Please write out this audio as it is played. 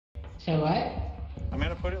So what? I'm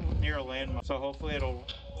gonna put it near a landmine, so hopefully it'll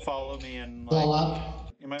follow me and like. Blow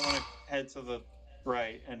up? You might want to head to the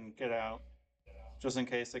right and get out, just in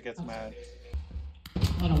case it gets mad.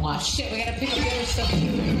 I'm gonna watch. Shit, we gotta pick up the other stuff.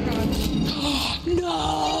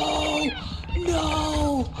 No!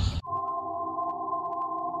 No!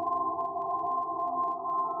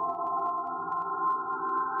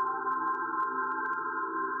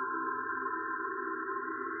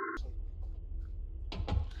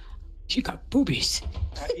 You got boobies.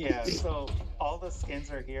 Yeah, so all the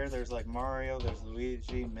skins are here. There's like Mario, there's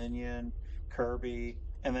Luigi, Minion, Kirby,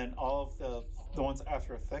 and then all of the ones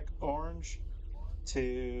after Thicc orange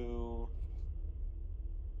to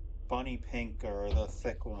Bunny Pink are the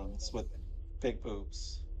Thicc ones with big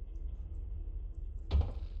boobs.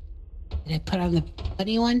 Did I put on the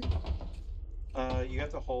bunny one? You have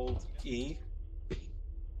to hold E,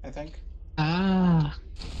 I think. Ah.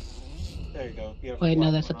 There you go. You have Wait, no,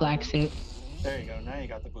 that's a black suit. There you go. Now you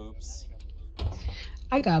got the boobs.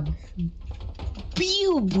 I got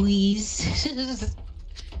boobies.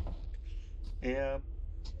 Yeah.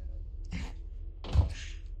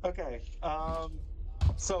 Okay.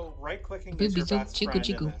 So right-clicking is your best friend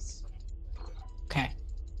in this. Okay.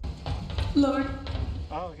 Lord.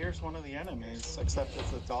 Oh, here's one of the enemies, except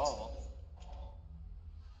it's a doll.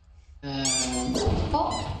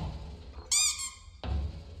 Oh.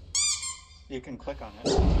 You can click on it.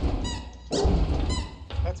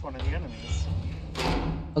 That's one of the enemies.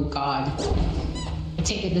 Oh God. I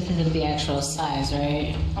take it this isn't the actual size,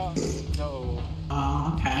 right? No.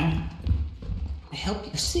 Oh, okay. I help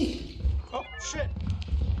you see. Oh, shit!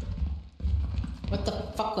 What the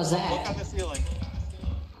fuck was that? Look on the ceiling.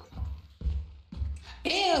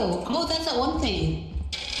 Ew! Oh, that's that one thing.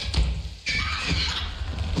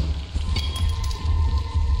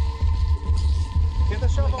 Get the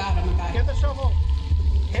shovel! Oh my God. Get the shovel!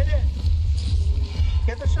 Hit it!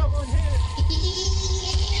 Get the shovel and hit it!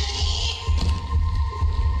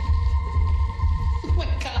 Oh my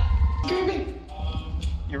God.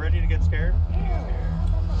 You ready to get scared?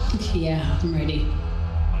 Yeah, I'm ready.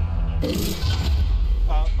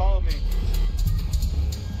 Follow me.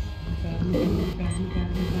 I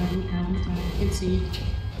can see.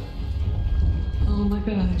 Oh my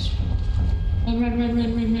gosh. Run.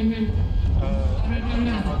 I don't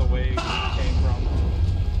know where the wave came from.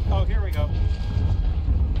 Oh, here we go.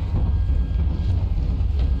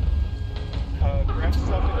 Grab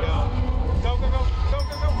stuff and go. Go.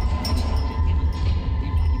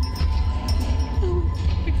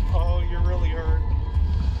 Oh, you're really hurt.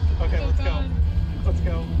 Okay, let's go. Let's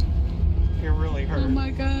go. You're really hurt. Oh my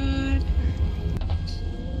God.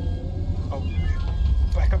 Oh.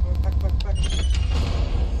 Back up.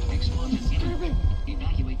 Explosives imminent.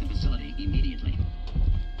 Evacuate the facility immediately.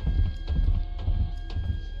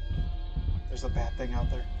 There's a bad thing out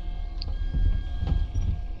there.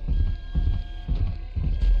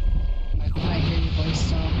 I hear your voice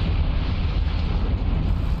still.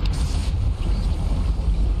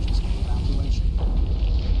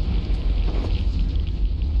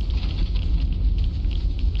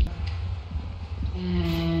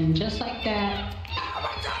 And just like that.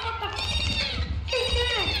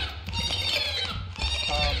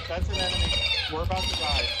 That's an enemy. We're about to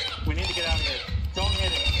die. We need to get out of here. Don't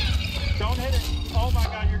hit it. Don't hit it. Oh my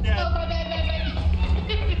God, you're dead.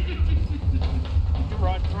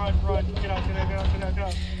 Run. Get out.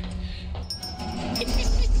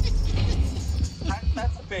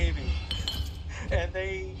 That's a baby. And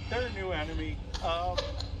they're a new enemy.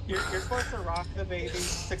 You're supposed to rock the baby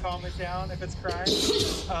to calm it down if it's crying. You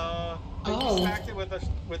smacked it with a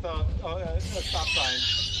stop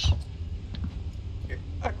sign.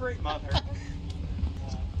 A great mother.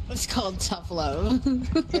 It's called tough love.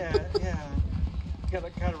 Yeah. You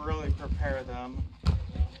gotta really prepare them.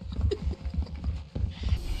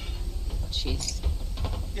 Jeez.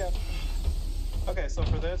 Yep. Okay, so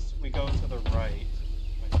for this, we go to the right.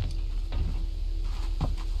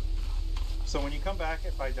 So when you come back,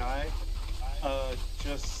 if I die,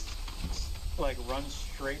 just like run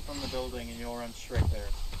straight from the building and you'll run straight there.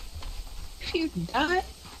 If you die?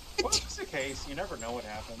 Well, just in case, you never know what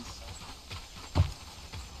happens.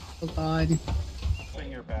 Oh God.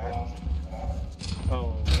 Swing your back.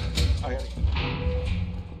 Oh,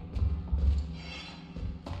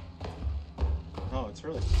 oh, it's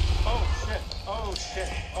really. Oh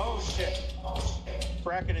shit!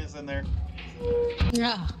 Bracken is in there.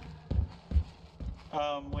 Yeah.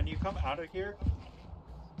 When you come out of here,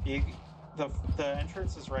 the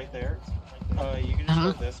entrance is right there. You can just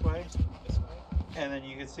go this way, and then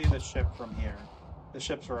you can see the ship from here. The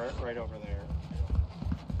ship's right over there.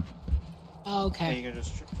 Oh, okay. And you can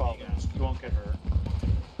just fall down. You won't get hurt.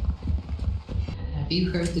 Have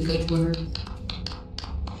you heard the good word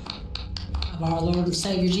of our Lord and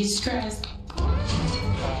Savior Jesus Christ? No,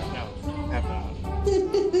 have not.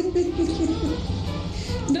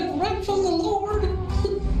 Don't run from the Lord.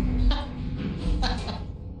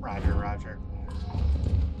 Roger, roger.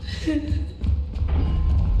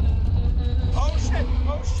 Oh shit!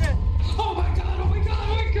 Oh shit! Oh my god! Oh my god!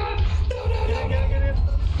 Oh my god! No! Get in!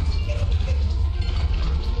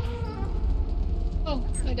 Oh,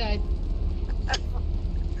 I died.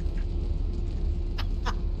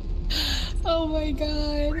 Oh my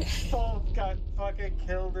god. Both got fucking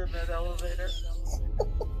killed in that elevator.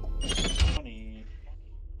 Funny.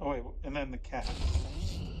 Oh wait, and then the cat.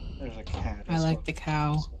 There's a cat. I like the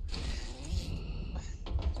cow.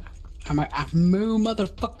 I'm a moo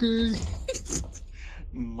motherfucker.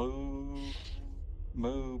 Moo,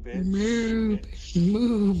 bitch.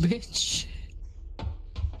 Moo, bitch.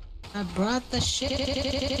 I brought the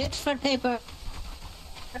shit for paper.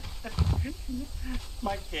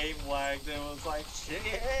 My game lagged and was like, shit.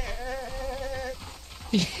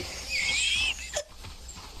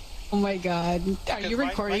 Oh my god. Are you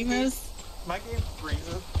recording this? My game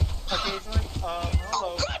freezes occasionally. Hello.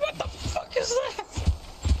 Oh god, what the fuck is that?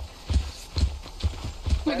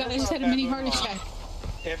 Oh my god, I just had a mini heart attack.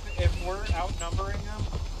 If we're outnumbering them,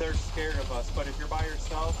 they're scared of us. But if you're by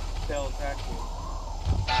yourself, they'll attack you.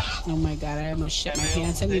 Oh my god, I almost shit my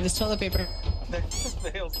pants. I need this toilet paper.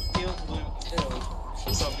 They'll steal loot too.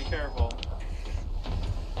 So be careful.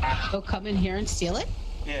 They'll come in here and steal it?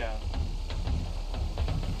 Yeah.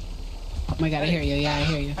 Oh my god, I hear you. Yeah, I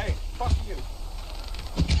hear you. Hey, fuck you.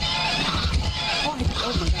 Oh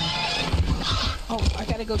my god. Oh, I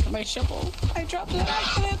gotta go get my shovel. I dropped it on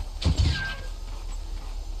accident.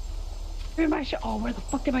 Where's my shovel? Oh, where the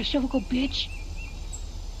fuck did my shovel go, bitch?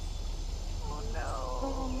 Oh no.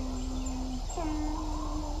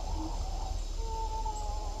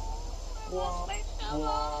 Wah,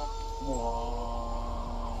 wah, wah.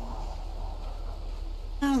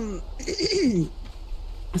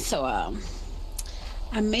 So, I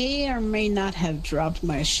may or may not have dropped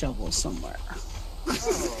my shovel somewhere.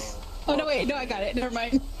 Oh no, wait, no, I got it. Never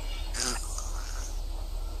mind.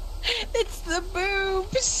 It's the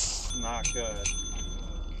boobs. Not good.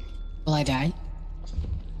 Will I die?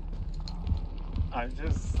 I'm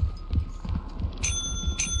just...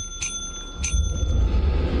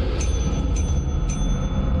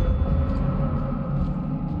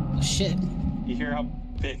 Oh shit. You hear how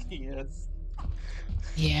big he is?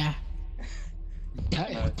 Yeah.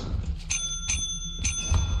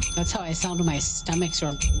 That's how I sound when my stomach's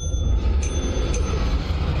are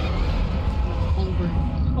hungry.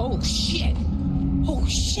 Oh shit! Oh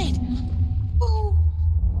shit! Oh!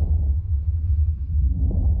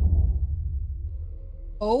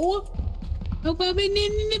 Oh! Oh,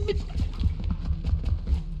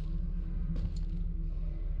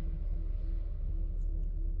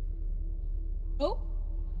 oh!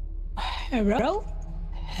 Hello?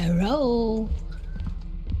 Hello?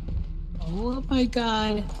 Oh my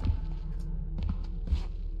god.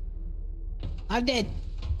 I'm dead.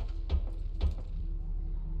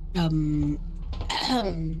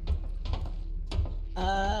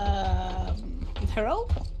 Hello?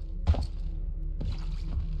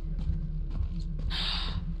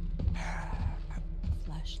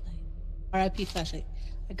 Flashlight. R.I.P. flashlight.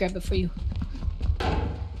 I grab it for you. I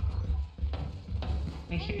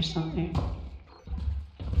hear something.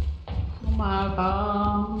 Oh my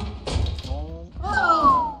god.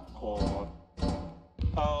 Oh.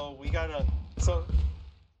 Oh, we gotta... So...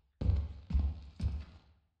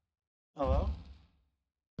 Hello?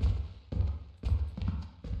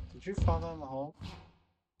 Did you fall down the hole?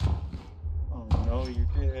 Oh no, you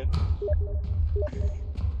did.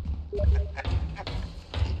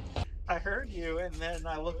 I heard you, and then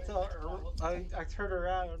I looked up, I turned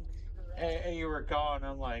around, and you were gone.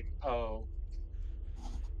 I'm like, oh.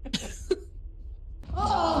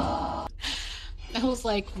 Oh! I was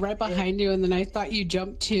like right behind you, and then I thought you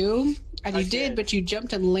jumped too. And you did, but you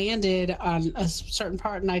jumped and landed on a certain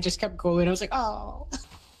part, and I just kept going. I was like, oh.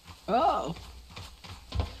 Oh.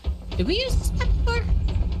 Did we use this map before?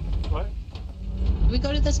 What? Did we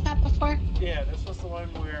go to this map before? Yeah, this was the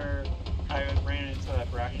one where I ran into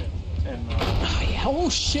that bracket. And, oh, yeah. Oh,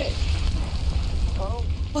 shit. Oh.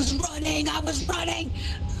 I was running.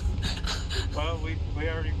 Well, we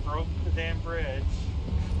already broke the damn bridge.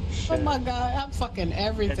 Shit. Oh, my God. I'm fucking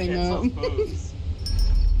everything it's up.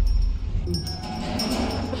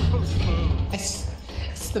 Those boobs.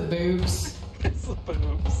 It's the boobs. It's the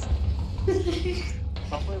boobs.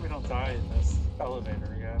 Hopefully we don't die in this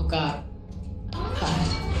elevator again. Oh god.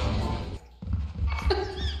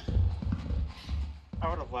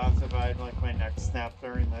 survived, like, my neck snapped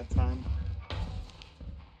during that time.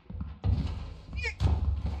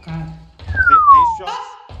 God. These jumps...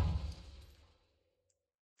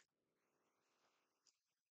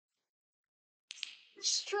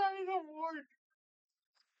 He's trying to warn.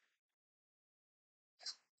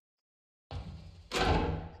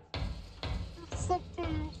 It's the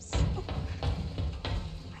boobs.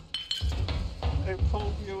 They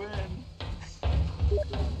pulled you in.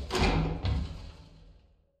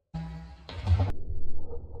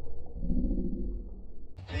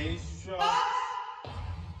 These jumps.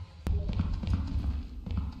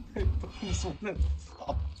 Boobs wanna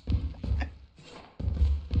fall.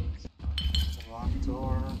 Locked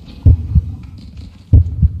door.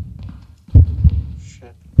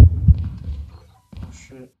 Shit. Oh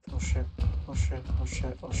shit. Oh shit. Oh shit. Oh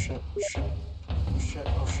shit. Oh shit. Oh shit. Oh shit.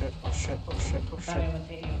 Oh shit. Oh shit. Oh shit. Oh shit.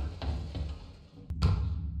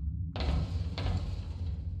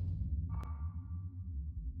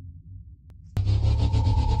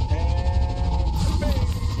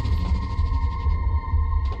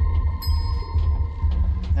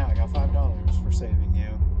 Now I got $5 for saving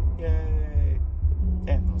you. Yay!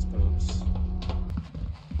 Damn those boobs.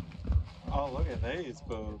 Oh, look at these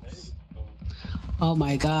boobs. Oh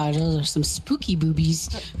my god, those are some spooky boobies.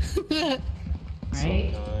 Right? So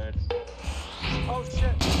good. Oh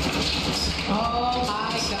shit! Oh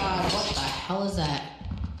my god, what the hell is that?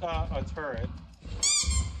 A turret.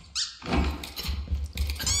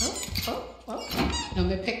 Oh. Let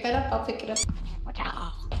me pick that up, I'll pick it up. Watch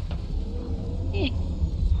out.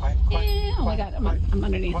 Quiet, Oh my god, I'm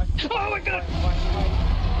underneath. Oh my god!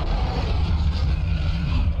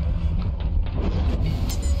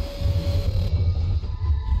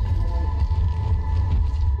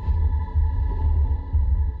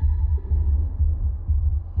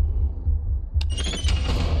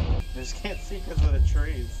 I just can't see because of the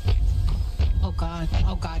trees. Oh god,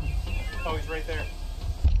 oh god. Oh, he's right there.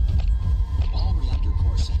 All reactor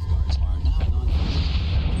core safeguards are now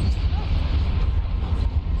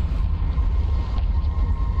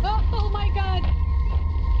Oh my god.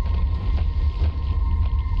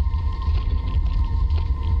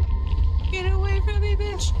 Get away from me,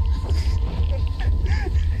 bitch.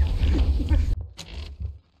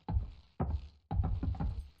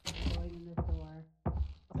 Going in this door.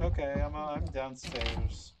 Okay, I'm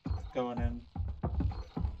downstairs. Going in.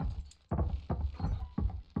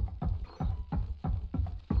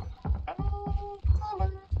 Oh,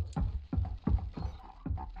 color.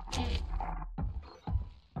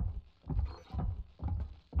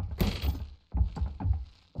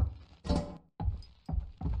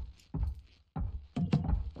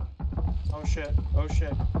 Oh shit, oh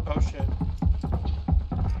shit, oh shit.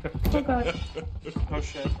 Oh god. Oh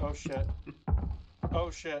shit, oh shit. Oh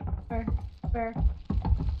shit. Where?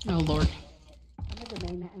 Oh lord. I'm at the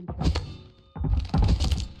main entrance.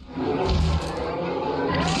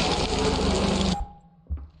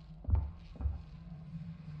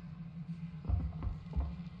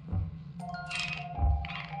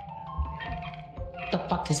 What the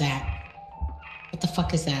fuck is that? What the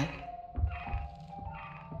fuck is that?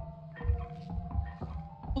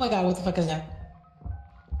 Oh my god, what the fuck is that?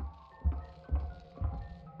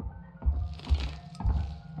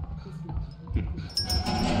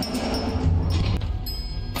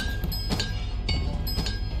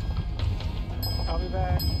 I'll be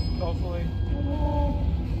back, hopefully.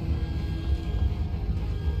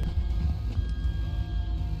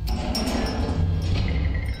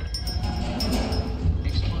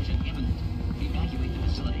 explosion imminent. Evacuate the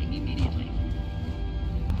facility immediately.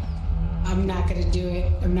 I'm not gonna do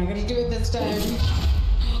it. I'm not gonna do it this time.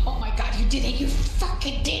 Oh my god, you did it! You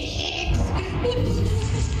fucking did it! Oh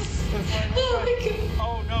my god.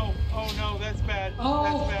 Oh no, oh no, that's bad. Oh.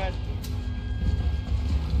 That's bad.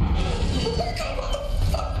 Oh my god, what the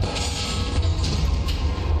fuck?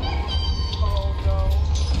 Oh no.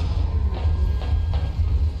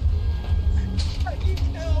 I need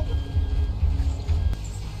help.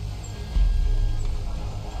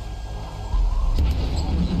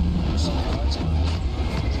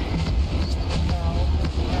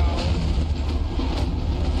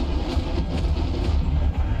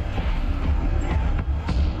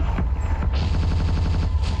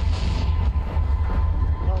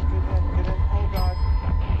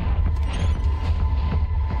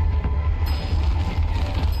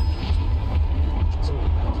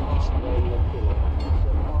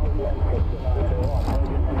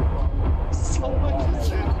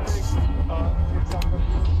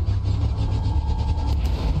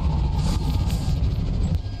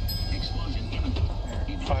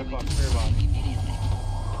 $5 for your body.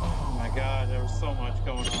 Oh my god, there was so much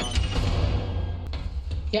going on.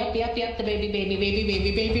 Yep, the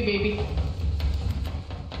baby.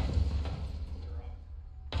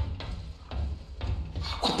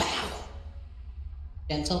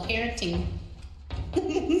 Dental parenting.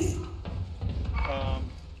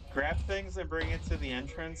 Grab things and bring it to the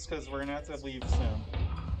entrance, because we're gonna have to leave soon.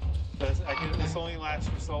 This only lasts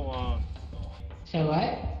for so long. So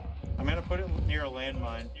what? I'm gonna put it near a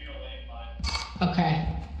landmine. Okay.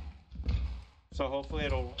 So hopefully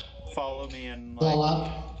it'll follow me and like,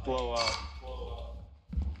 blow up. Oh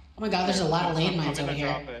my god, there's a lot of landmines over here.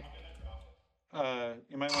 Drop it.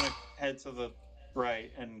 You might want to head to the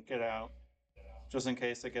right and get out, just in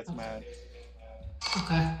case it gets mad.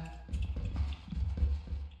 Okay.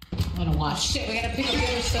 I'm gonna watch. Shit, we gotta pick up the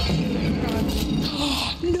other stuff.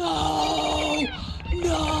 No!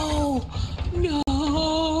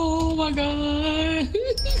 Oh my god!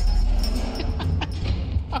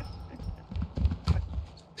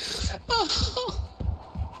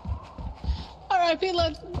 Alright,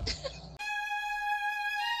 look.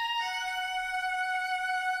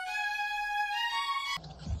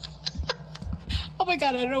 Oh my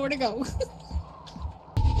god, I don't know where to go.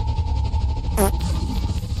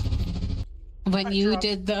 When you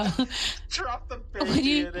did the... Drop the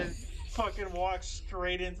baby and then fucking walked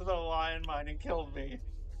straight into the lion mine and killed me.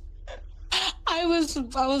 I was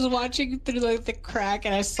watching through the crack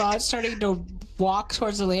and I saw it starting to walk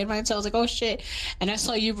towards the landmine, so I was like, oh shit. And I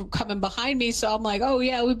saw you coming behind me, so I'm like, oh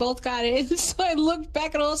yeah, we both got it. So I looked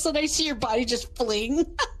back and all of a sudden I see your body just fling. And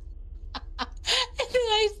then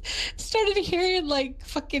I started hearing like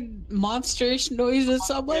fucking monsterish noises,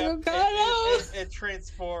 so I'm like, oh god, it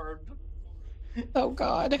transformed. Oh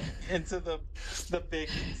god. Into the big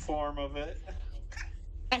form of it.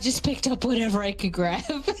 I just picked up whatever I could grab,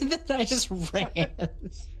 and then I just ran. That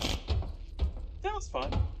was fun.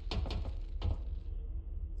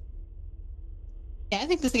 Yeah, I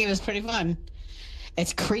think this game is pretty fun.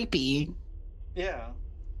 It's creepy. Yeah.